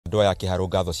andũ aya Kiharu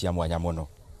ngatho cia mwanya muno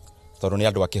tondu ni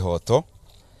andu a kihoto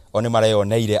oni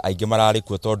mareyoneire aingi marari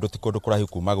kuo tondu ti kundu kurahi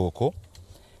kuma guku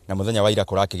na muthenya wa ira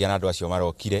kurakigia na andu acio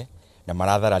marokire na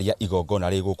marathararia igongona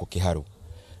ri guku Kiharu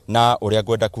na uria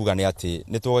ngwenda kuga ni ati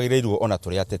ni twagirirwo ona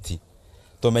turi ateti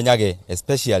tumenyage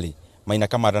especially maina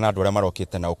kamanda na andu aria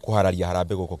marokite na ukuhararia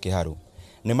harambe guku Kiharu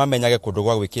ni mamenyage kundu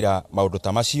gwa gwikira maundu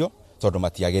ta macio tondu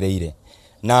matiagiriire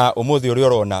na umuthi uri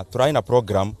urona turai na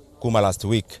program kuma last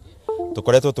week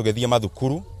tukoretwo tugithie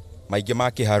mathukuru maingi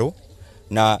ma Kiharu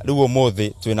na riu umuthi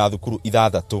twina thukuru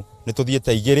 6 ni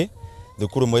tuthiete 2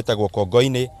 thukuru mwetagwo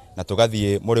Kongoini na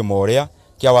tugathie murimo uria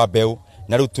kia wa Mbeu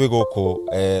na riu twi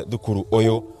guku thukuru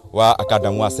uyu wa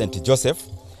Academy wa St Joseph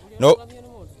no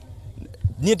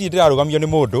ni ndirarugamio ni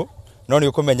mundu no ni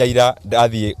ukumenya ira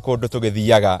ndathie kundu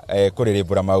tugithiaga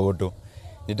kuririmbura maundu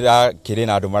ni ndirakiri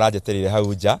na andu marajeterire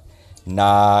hau nja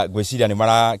na gwiciria ni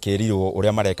marakirirwo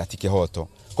uria mareka ti kihoto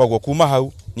kogwo kuma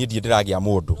hau ni ndiragia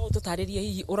mundu no tutaririe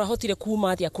hihi urahotire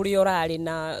kuma atia kuri urari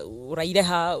na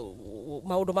uraireha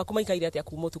maundu maku maikaire atia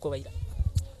kuma utuko wa ira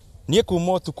ni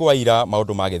kuma utuko wa ira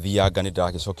maundu magithianga ni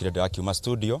ndiragicokire ndirakiuma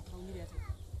studio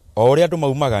o uria andu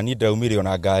maumaga ni ndiraumirio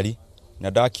na ngari na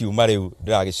ndakiuma riu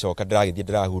ndiragicoka ndiragithie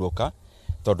ndirahuruka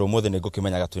tondu muthi ni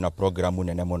ngukimenyaga twina program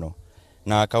nene muno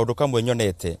na kaundu kamwe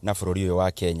nyonete na bururi uyu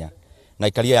wa Kenya na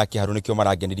ikaria ya Kiharu nikio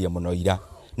marangenirie muno ira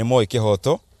ni moi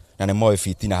kihoto na ni moi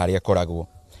fitina haria koragwo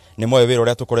ni moi wira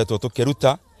uria tukoretwo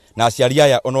tukiruta na aciari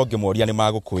aya ononge moria ni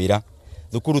magukwira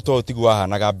thukuru to tigwa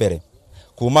hanaga mbere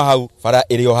kuma hau bara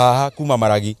irio haha kuma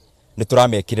maragi ni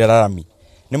turamekirira rami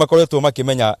ni makoretwo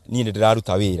makimenya ni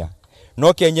ndiraruta wira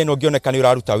no Kenya no ngioneka ni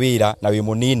uraruta wira na wi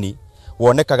munini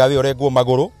wonekaga wi urengwo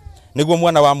maguru niguo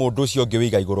mwana wa mundu ucio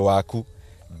ngiwiga iguru waku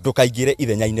ndukaingire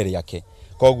ithenya-ini riake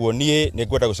kogwo nie ni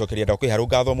ngwenda gucokeria nda Kiharu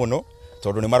ngatho muno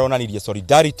tondu ni maronanirie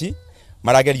solidarity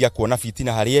marageria kuona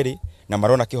fitina hari eri na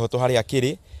marona kihoto hari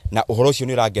akiri na uhoro ucio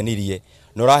ni urangenirie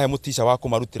no rahe mutisha wa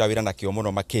kumarutira wira na kio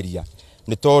muno makiria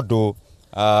ni tondu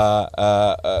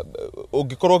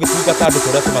ungikorwo gitungata andu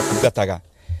kuria tumatungataga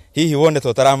hihi wone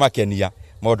tutaramakenia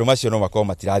maundu macio no makorwo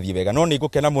matirathie wega no ni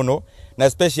ngukena muno na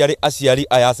especially aciari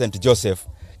aya St Joseph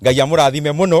Ngai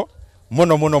amurathime muno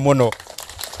muno muno muno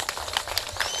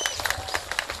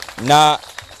na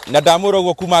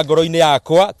ndamurogwo kuma ngoro-ini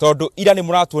yakwa tondu ira ni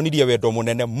muratuonirie wendo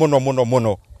munene muno muno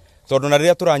muno tondu na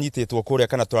riria turanyititwo kuria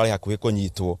kana turari hakuhi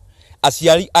kunyitwo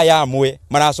aciari aya amwe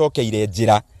maracokeire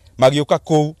njira magiuka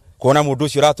kuu kuona mundu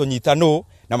ucio ratunyita no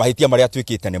na mahitia maria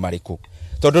twikite ni mariku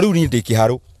tondu riu ni ndi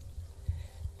Kiharu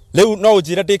riu no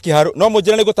unjire ndi Kiharu no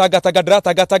munjire ni gutangatanga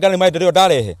ndiratangataga ni maendeleo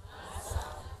ndarehe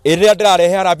iria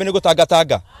ndirarehe harambe ni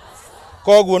gutangatanga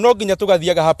kogwo no nginya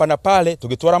tugathiaga hapa na pale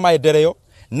tugitwara maendeleo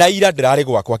na ira ndirari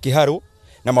gwakwa Kiharu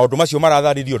na maundu macio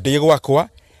maratharirio ndi gwakwa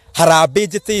harambe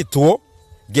njititwo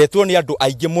ngetwo ni andu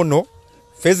aingi muno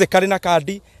physically na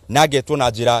kandi na ngetwo na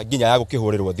njira nginya ya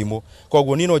gukihurirwo thimu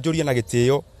kogwo ni no njurie na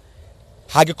gitio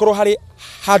hangikorwo hari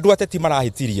handu ateti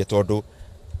marahitirie tondu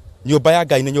nyumba ya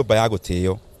Ngai ni nyumba ya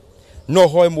gutio no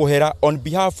hoye muhera on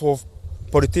behalf of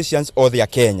politicians of the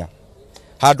Kenya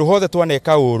handu hothe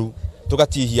twaneka uru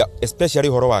tugatihia especially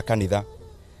horo wa kanitha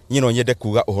nyino nyende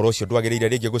kuga uhoro ucio ndwagiriire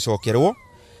ringi gucokerwo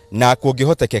na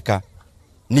kungihotekeka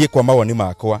nie kwa mawoni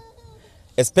makwa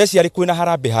especially kwina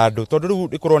harambe handu tondu riu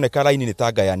ikuroneka raini ni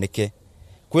tanga yanike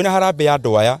kwina harambe ya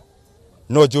andu aya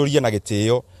no njurie na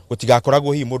gitio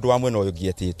gutigakoragwo hi mundu wa mwena uyu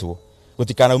ngietitwo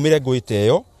gutikanaumire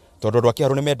nguiteyo tondu andu a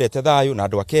Kiharu ni mendete thayu na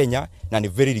andu a Kenya na ni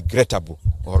very regrettable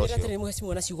uhoro ucio ni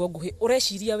mwesimu na ciugo nguhi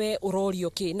ureciria we urorio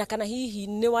ki na kana hihi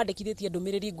ni wandikithitie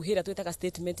ndumiriri nguhira twetaga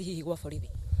statement hihi gwa borithi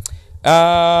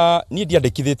ni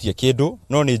ndiandikithitie kindu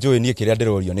no ni njui nie kiria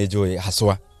ndirorio ni njui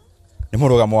haswa ni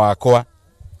murugamo wakwa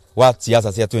wa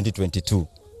siasa cia 2022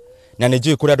 na ni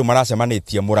njui kuria andu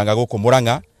maracemanitie Muranga guku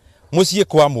Muranga mucii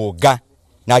kwa Munga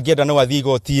na ngienda no athii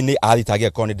gotini athitage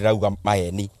koni ndirauga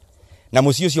maheni na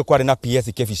mucii ucio kwari na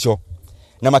PS Kebico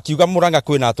na makiuga Muranga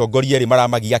kwina atongoria eri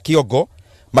maramagia kiongo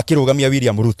makirugamia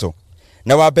William Ruto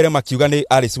na wa mbere makiuga ni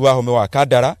Alice Wahome wa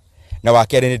Kandara na wa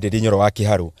kere ni Ndindi Nyoro wa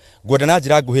Kiharu ngwenda na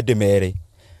njira nguhi ndimere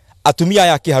atumia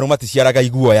ya Kiharu maticiaraga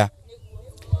iguoya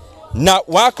na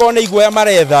wakone iguoya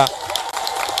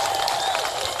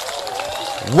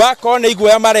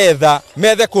maretha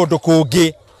methe kundu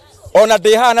kungi ona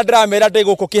ndi hana ndiramera ndi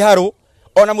guku Kiharu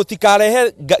ona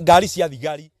mutikarehe ngari cia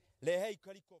thigari rehe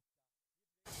ikariko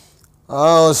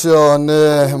Ucio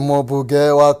ni mubunge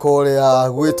wa kuria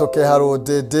gwitu Kiharu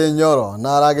Ndindi Nyoro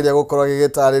na arageria gukorwo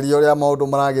agigitariria uria maundu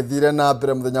maragithire na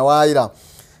mbere muthenya wa ira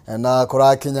na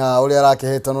kurakinya uria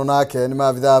arakihitanwo nake ni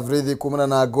maabitha borithi kumana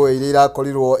na ngui iria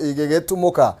irakorirwo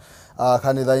igigitumuka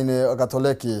kanitha-ini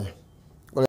Katoleki